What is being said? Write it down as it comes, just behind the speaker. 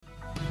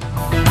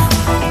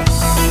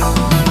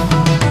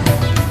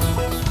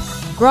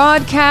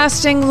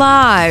Broadcasting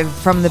live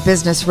from the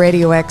Business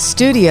RadioX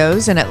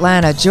studios in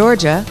Atlanta,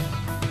 Georgia,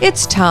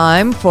 it's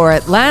time for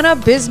Atlanta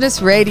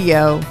Business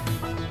Radio.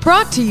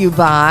 Brought to you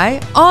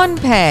by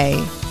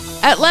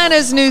OnPay,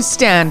 Atlanta's new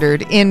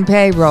standard in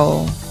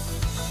payroll.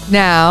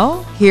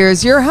 Now,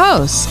 here's your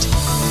host.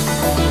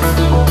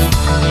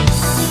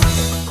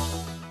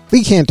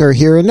 Lee Cantor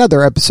here,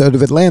 another episode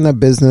of Atlanta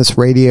Business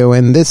Radio,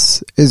 and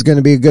this is going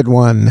to be a good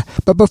one.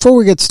 But before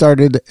we get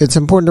started, it's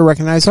important to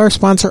recognize our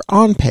sponsor,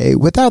 OnPay.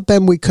 Without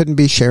them, we couldn't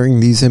be sharing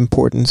these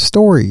important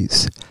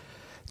stories.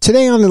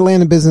 Today on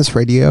Atlanta Business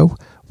Radio,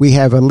 we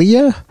have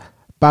Aliya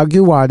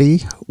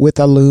Bagewadi with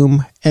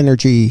Allume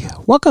Energy.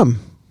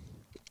 Welcome.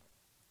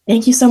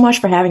 Thank you so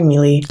much for having me,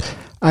 Lee.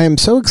 I am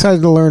so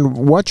excited to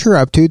learn what you're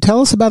up to.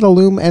 Tell us about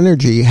Allume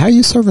Energy. How are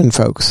you serving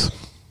folks?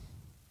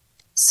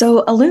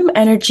 So Allume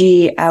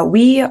Energy,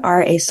 we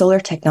are a solar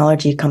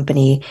technology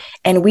company,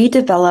 and we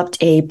developed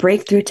a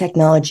breakthrough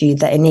technology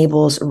that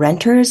enables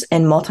renters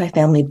and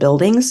multifamily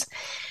buildings,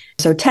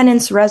 so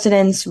tenants,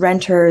 residents,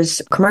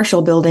 renters,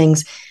 commercial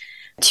buildings,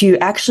 to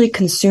actually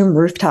consume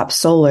rooftop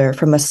solar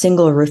from a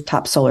single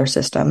rooftop solar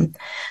system.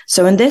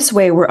 So in this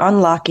way, we're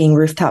unlocking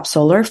rooftop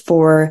solar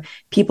for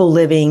people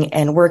living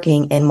and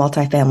working in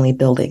multifamily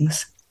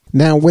buildings.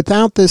 Now,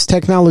 without this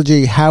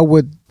technology, how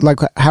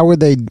are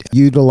they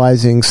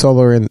utilizing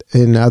solar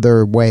in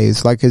other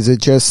ways? Like, is it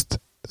just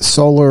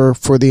solar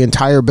for the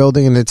entire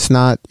building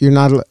and you're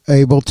not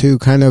able to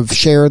kind of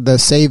share the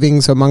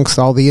savings amongst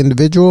all the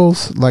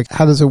individuals? Like,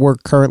 how does it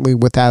work currently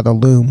without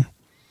Allume?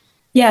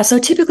 Yeah, so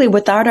typically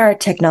without our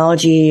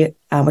technology,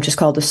 which is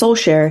called the Soul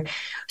Share,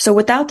 so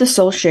without the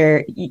Soul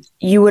Share,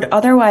 you would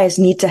otherwise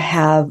need to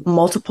have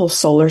multiple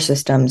solar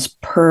systems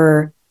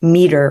per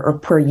meter or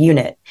per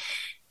unit.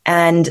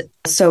 And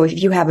so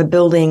if you have a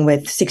building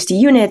with 60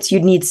 units,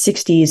 you'd need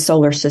 60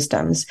 solar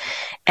systems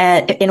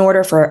and in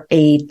order for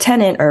a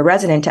tenant or a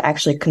resident to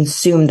actually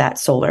consume that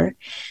solar.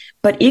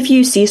 But if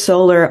you see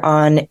solar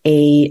on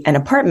an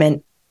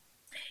apartment,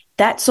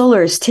 that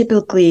solar is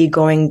typically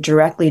going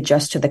directly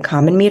just to the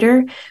common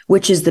meter,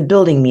 which is the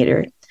building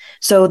meter.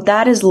 So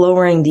that is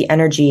lowering the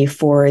energy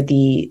for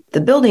the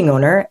building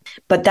owner,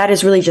 but that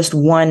is really just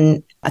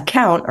one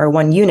account or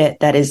one unit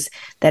that is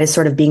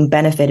sort of being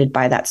benefited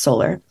by that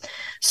solar.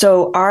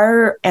 So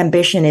our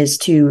ambition is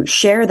to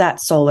share that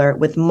solar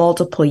with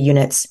multiple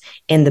units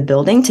in the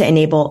building to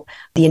enable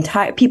the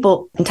entire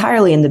people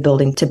entirely in the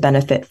building to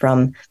benefit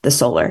from the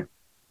solar.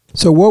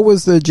 So what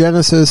was the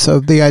genesis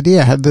of the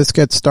idea? How did this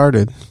get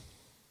started?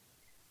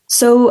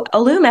 So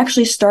Allume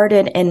actually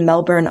started in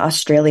Melbourne,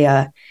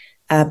 Australia,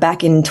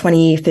 back in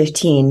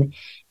 2015.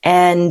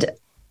 And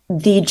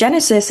the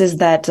genesis is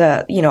that,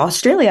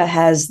 Australia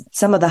has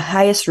some of the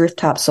highest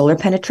rooftop solar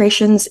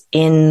penetrations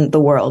in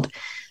the world.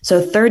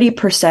 So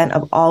 30%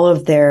 of all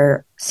of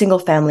their single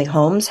family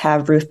homes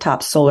have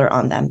rooftop solar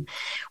on them,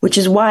 which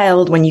is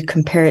wild when you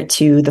compare it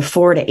to the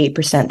 4 to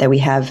 8% that we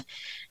have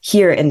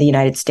here in the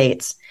United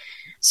States.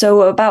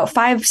 So about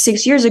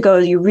 5-6 years ago,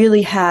 you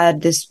really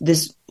had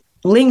this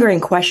lingering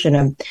question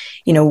of,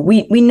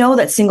 we know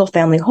that single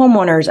family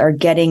homeowners are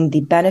getting the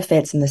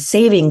benefits and the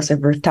savings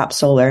of rooftop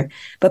solar,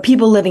 but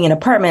people living in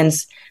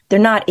apartments, they're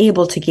not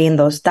able to gain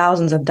those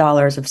thousands of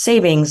dollars of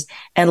savings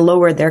and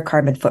lower their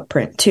carbon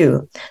footprint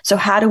too. So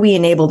how do we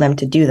enable them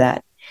to do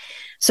that?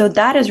 So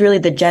that is really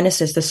the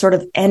genesis, the sort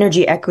of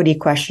energy equity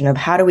question of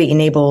how do we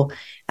enable,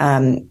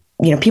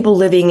 people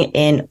living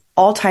in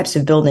all types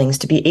of buildings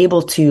to be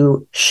able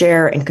to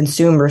share and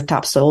consume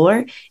rooftop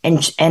solar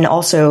and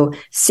also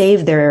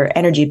save their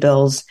energy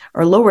bills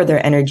or lower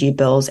their energy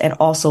bills and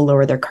also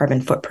lower their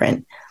carbon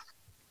footprint.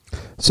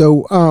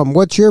 So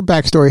what's your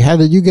backstory? How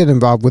did you get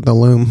involved with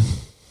Allume?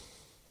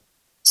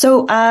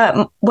 So,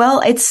 I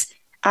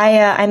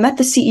met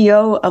the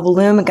CEO of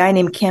Allume, a guy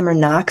named Cameron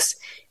Knox,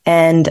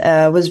 and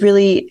was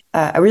really,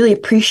 I really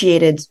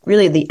appreciated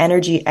really the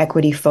energy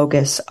equity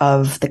focus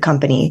of the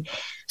company.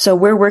 So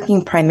we're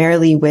working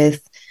primarily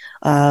with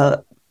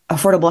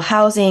affordable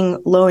housing,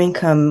 low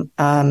income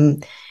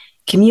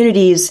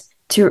communities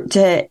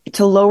to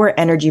lower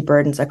energy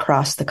burdens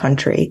across the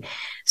country.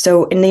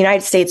 So in the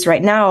United States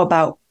right now,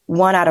 about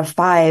 1 out of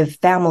 5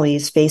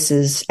 families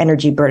faces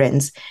energy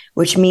burdens,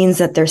 which means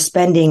that they're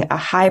spending a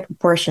high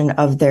proportion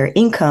of their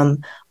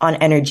income on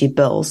energy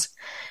bills.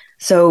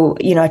 So,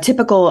 a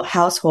typical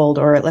household,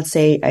 or let's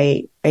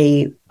say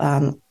a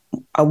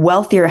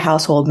wealthier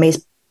household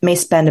may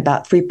spend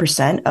about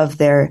 3% of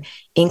their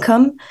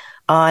income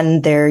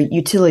on their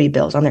utility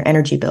bills, on their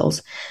energy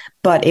bills.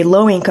 But a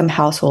low income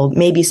household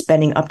may be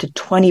spending up to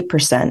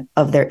 20%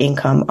 of their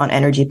income on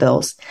energy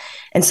bills.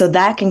 And so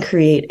that can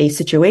create a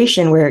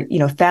situation where,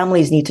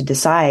 families need to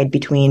decide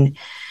between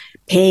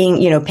paying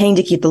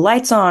to keep the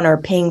lights on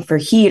or paying for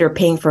heat or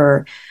paying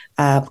for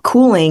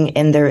cooling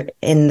in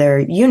their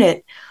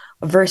unit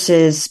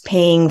versus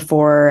paying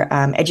for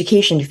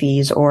education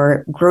fees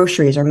or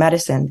groceries or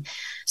medicine.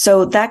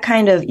 So that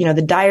kind of,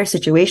 the dire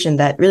situation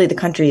that really the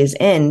country is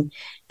in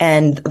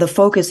and the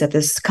focus that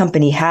this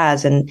company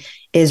has and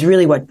is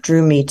really what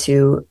drew me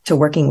to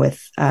working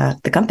with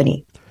the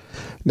company.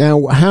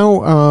 Now,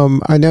 how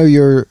I know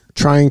you're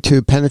trying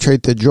to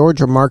penetrate the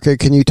Georgia market.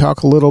 Can you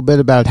talk a little bit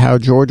about how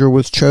Georgia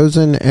was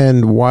chosen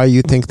and why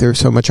you think there's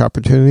so much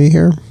opportunity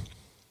here?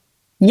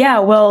 Yeah,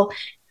 well,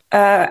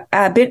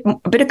 a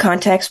bit of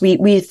context.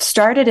 We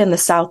started in the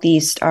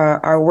Southeast.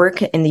 Our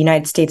work in the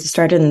United States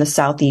started in the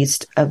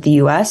Southeast of the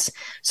U.S.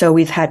 So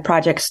we've had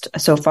projects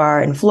so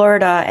far in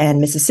Florida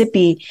and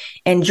Mississippi,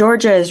 and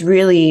Georgia is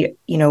really,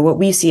 what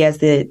we see as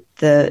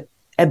the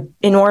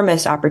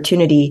enormous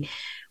opportunity.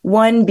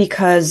 One,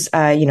 because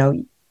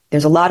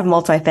there's a lot of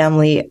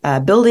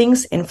multifamily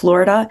buildings in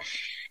Florida,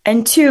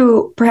 and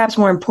two, perhaps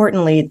more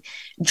importantly,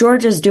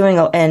 Georgia's doing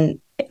and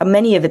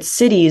many of its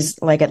cities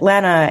like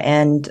Atlanta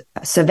and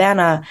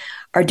Savannah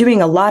are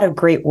doing a lot of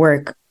great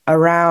work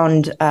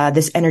around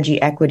this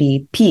energy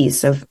equity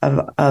piece of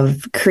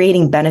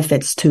creating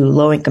benefits to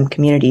low-income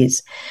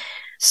communities.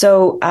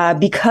 So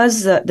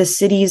because the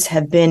cities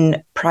have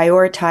been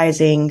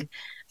prioritizing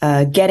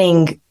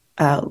getting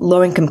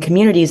low-income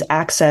communities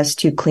access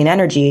to clean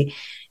energy,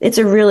 it's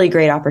a really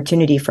great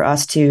opportunity for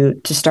us to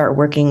start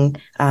working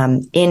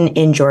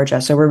in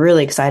Georgia. So we're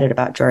really excited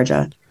about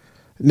Georgia.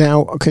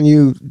 Now, can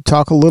you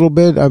talk a little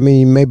bit? I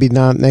mean, maybe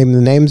not name the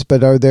names,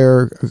 but are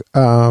there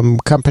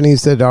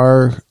companies that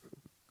are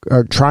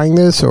trying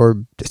this or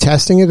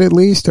testing it at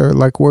least? Or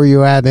like where are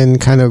you at in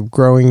kind of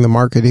growing the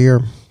market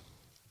here?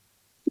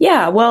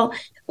 Yeah, well,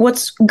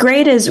 what's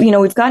great is,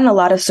 we've gotten a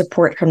lot of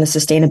support from the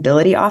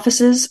sustainability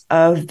offices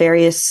of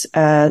various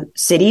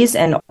cities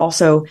and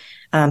also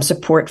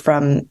support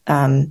from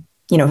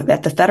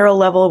at the federal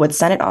level with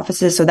Senate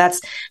offices. So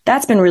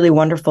that's been really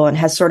wonderful and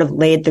has sort of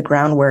laid the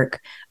groundwork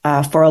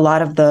for a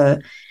lot of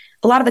the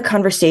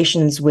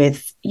conversations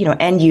with,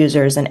 end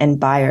users and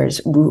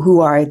buyers who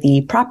are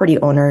the property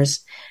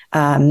owners,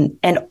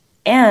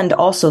 and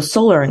also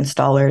solar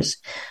installers.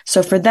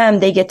 So for them,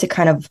 they get to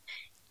kind of,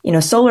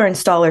 solar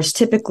installers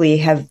typically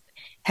have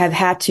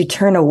had to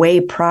turn away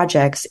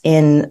projects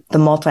in the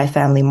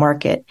multifamily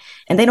market,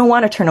 and they don't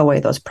want to turn away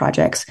those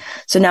projects.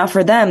 So now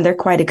for them, they're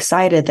quite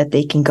excited that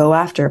they can go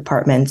after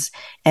apartments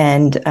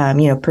and,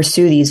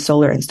 pursue these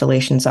solar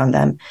installations on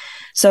them.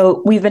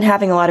 So we've been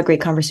having a lot of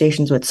great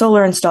conversations with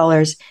solar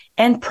installers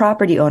and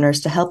property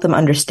owners to help them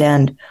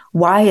understand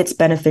why it's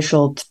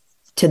beneficial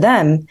to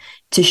them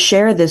to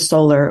share this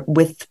solar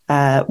with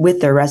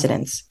their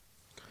residents.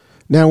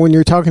 Now, when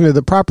you're talking to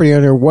the property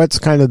owner, what's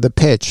kind of the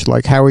pitch?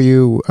 Like, how are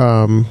you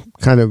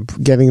kind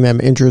of getting them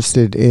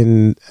interested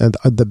in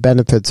the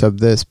benefits of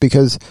this?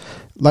 Because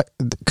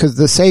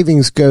the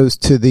savings goes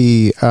to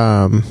the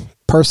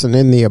person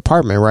in the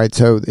apartment, right?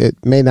 So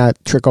it may not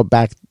trickle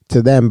back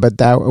to them, but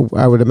that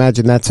I would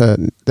imagine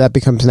that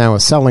becomes now a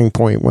selling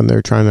point when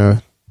they're trying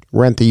to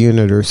rent the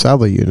unit or sell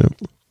the unit.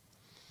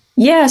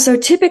 Yeah, so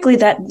typically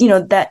that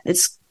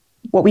it's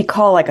what we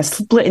call like a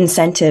split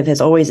incentive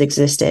has always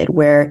existed,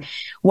 where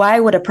why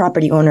would a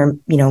property owner,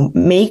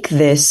 make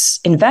this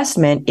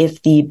investment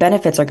if the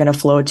benefits are going to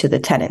flow to the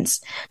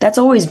tenants? That's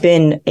always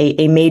been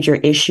a major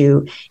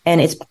issue. And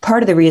it's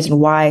part of the reason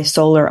why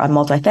solar on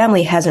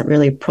multifamily hasn't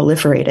really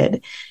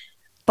proliferated.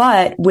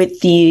 But with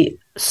the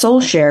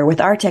Sol Share,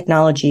 with our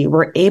technology,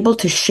 we're able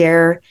to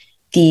share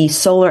the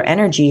solar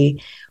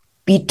energy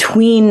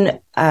between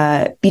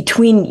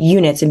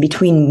units and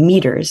between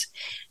meters.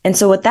 And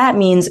so what that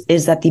means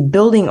is that the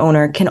building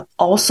owner can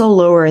also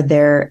lower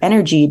their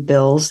energy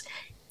bills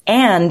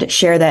and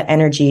share that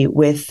energy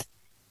with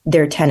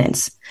their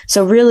tenants.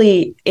 So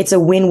really, it's a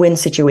win-win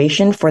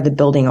situation for the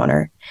building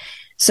owner.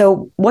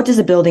 So what does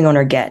the building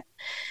owner get?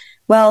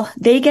 Well,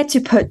 they get to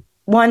put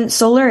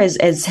solar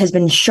has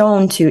been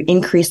shown to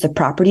increase the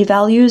property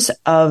values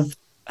of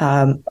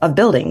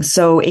buildings.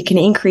 So it can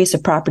increase a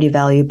property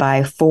value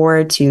by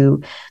 4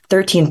 to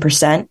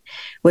 13%,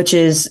 which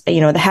is,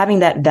 having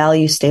that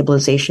value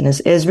stabilization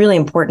is really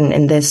important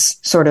in this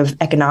sort of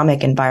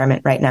economic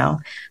environment right now.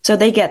 So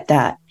they get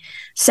that.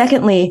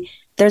 Secondly,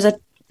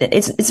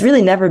 it's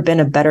really never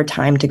been a better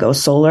time to go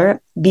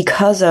solar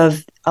because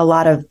of a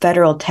lot of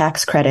federal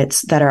tax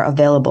credits that are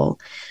available.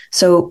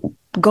 So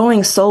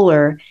going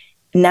solar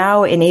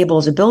now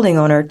enables a building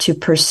owner to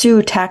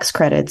pursue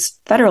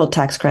federal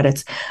tax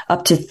credits,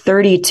 up to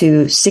 30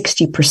 to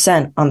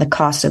 60% on the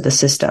cost of the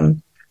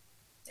system.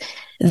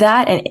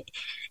 That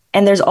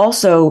and there's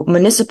also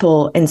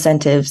municipal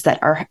incentives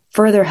that are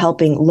further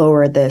helping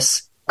lower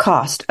this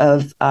cost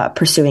of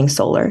pursuing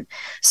solar.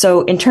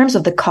 So in terms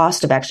of the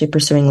cost of actually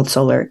pursuing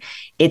solar,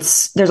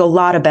 there's a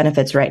lot of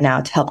benefits right now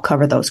to help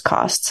cover those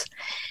costs.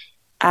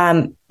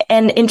 And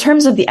in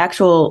terms of the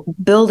actual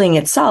building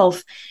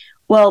itself,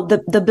 well,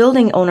 the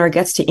building owner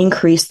gets to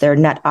increase their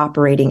net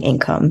operating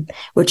income,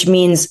 which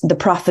means the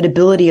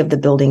profitability of the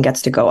building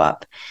gets to go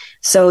up.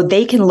 So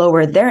they can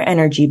lower their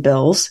energy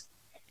bills.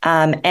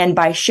 And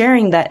by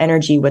sharing that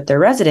energy with their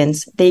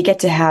residents, they get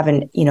to have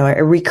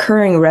a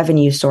recurring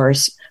revenue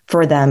source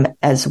for them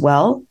as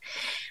well.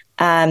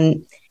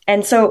 And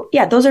so,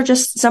 yeah, those are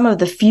just some of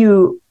the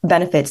few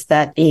benefits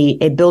that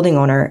a building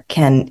owner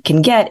can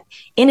get,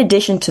 in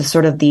addition to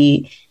sort of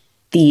the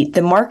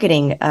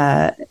marketing,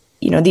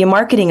 the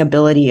marketing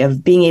ability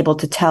of being able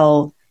to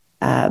tell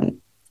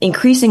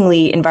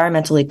increasingly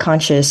environmentally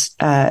conscious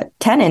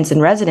tenants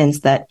and residents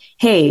that,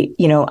 hey,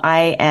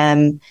 I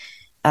am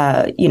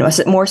a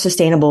more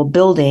sustainable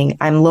building.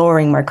 I'm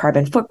lowering my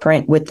carbon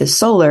footprint with this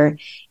solar,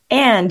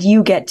 and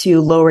you get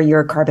to lower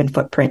your carbon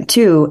footprint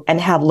too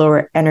and have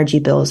lower energy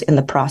bills in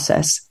the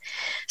process.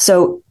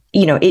 So,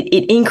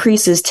 it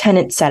increases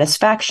tenant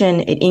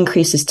satisfaction. It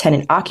increases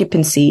tenant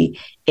occupancy.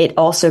 It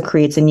also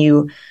creates a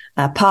new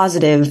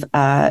positive,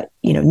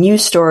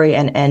 news story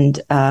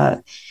and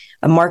a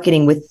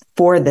marketing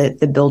for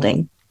the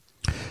building.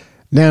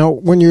 Now,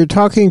 when you're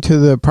talking to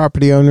the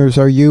property owners,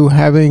 are you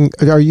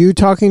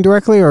talking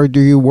directly, or do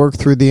you work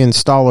through the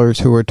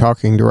installers who are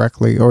talking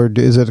directly, or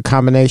is it a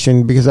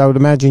combination? Because I would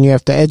imagine you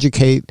have to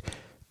educate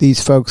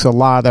these folks a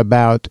lot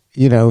about,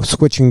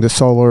 switching to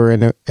solar,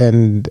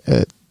 and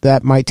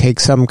that might take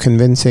some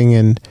convincing.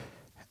 And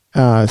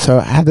so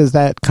how does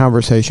that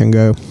conversation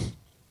go?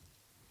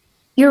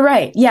 You're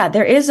right. Yeah,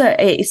 there is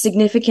a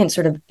significant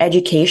sort of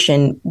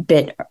education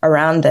bit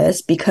around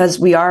this because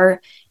we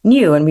are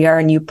new and we are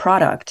a new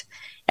product.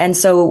 And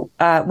so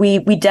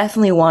we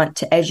definitely want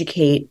to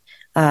educate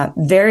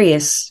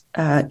various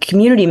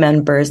community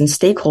members and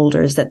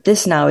stakeholders that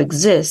this now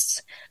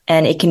exists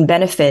and it can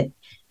benefit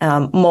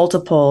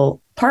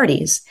multiple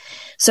parties.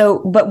 So,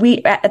 but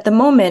we, at the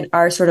moment,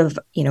 our sort of,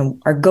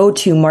 our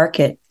go-to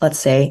market, let's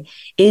say,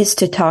 is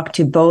to talk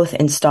to both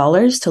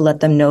installers to let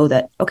them know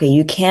that, okay,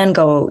 you can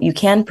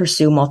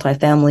pursue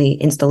multifamily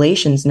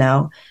installations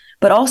now,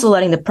 but also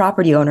letting the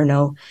property owner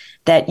know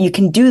that you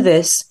can do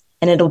this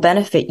and it'll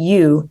benefit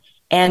you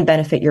and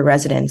benefit your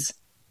residents,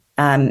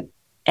 and,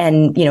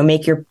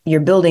 make your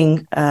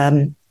building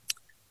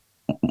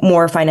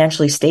more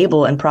financially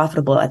stable and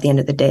profitable at the end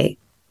of the day.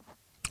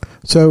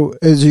 So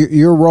is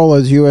your role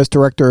as U.S.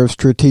 Director of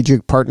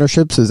Strategic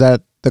Partnerships, is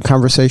that the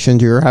conversations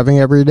you're having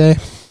every day?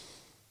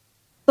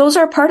 Those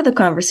are part of the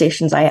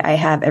conversations I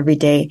have every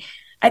day.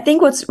 I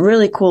think what's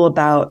really cool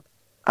about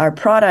our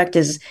product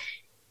is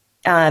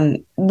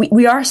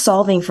we are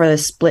solving for the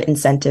split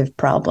incentive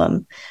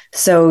problem.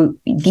 So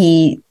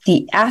any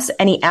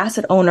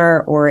asset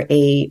owner or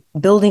a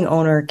building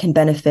owner can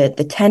benefit,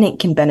 the tenant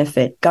can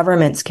benefit,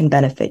 governments can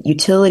benefit,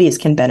 utilities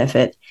can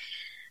benefit.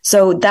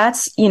 So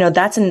that's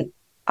an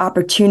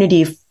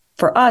opportunity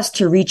for us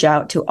to reach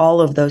out to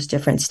all of those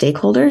different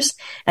stakeholders.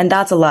 And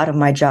that's a lot of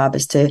my job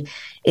is to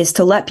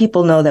let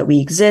people know that we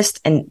exist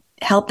and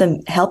help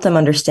them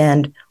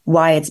understand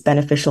why it's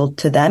beneficial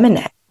to them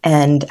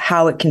and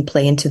how it can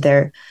play into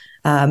their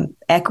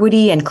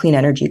equity and clean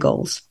energy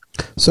goals.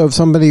 So if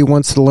somebody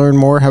wants to learn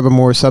more, have a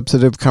more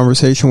substantive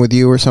conversation with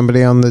you or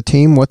somebody on the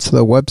team, what's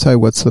the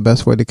website? What's the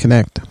best way to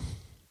connect?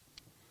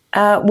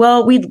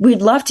 Well,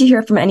 we'd love to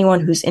hear from anyone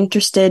who's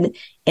interested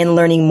in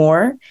learning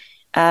more.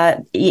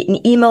 An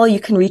email you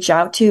can reach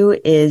out to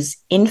is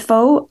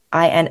info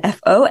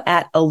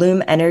at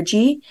Allume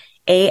Energy,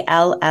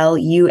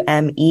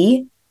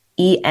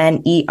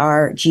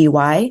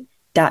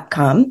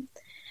 ALLUMEENERGY.com,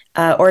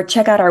 or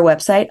check out our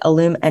website,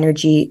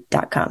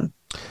 allumeenergy.com.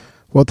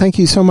 Well, thank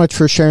you so much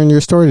for sharing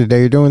your story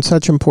today. You're doing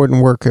such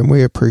important work, and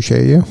we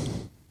appreciate you.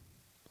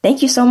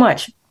 Thank you so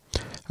much.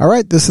 All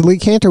right, this is Lee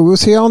Cantor. We'll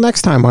see you all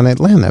next time on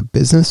Atlanta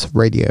Business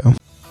Radio.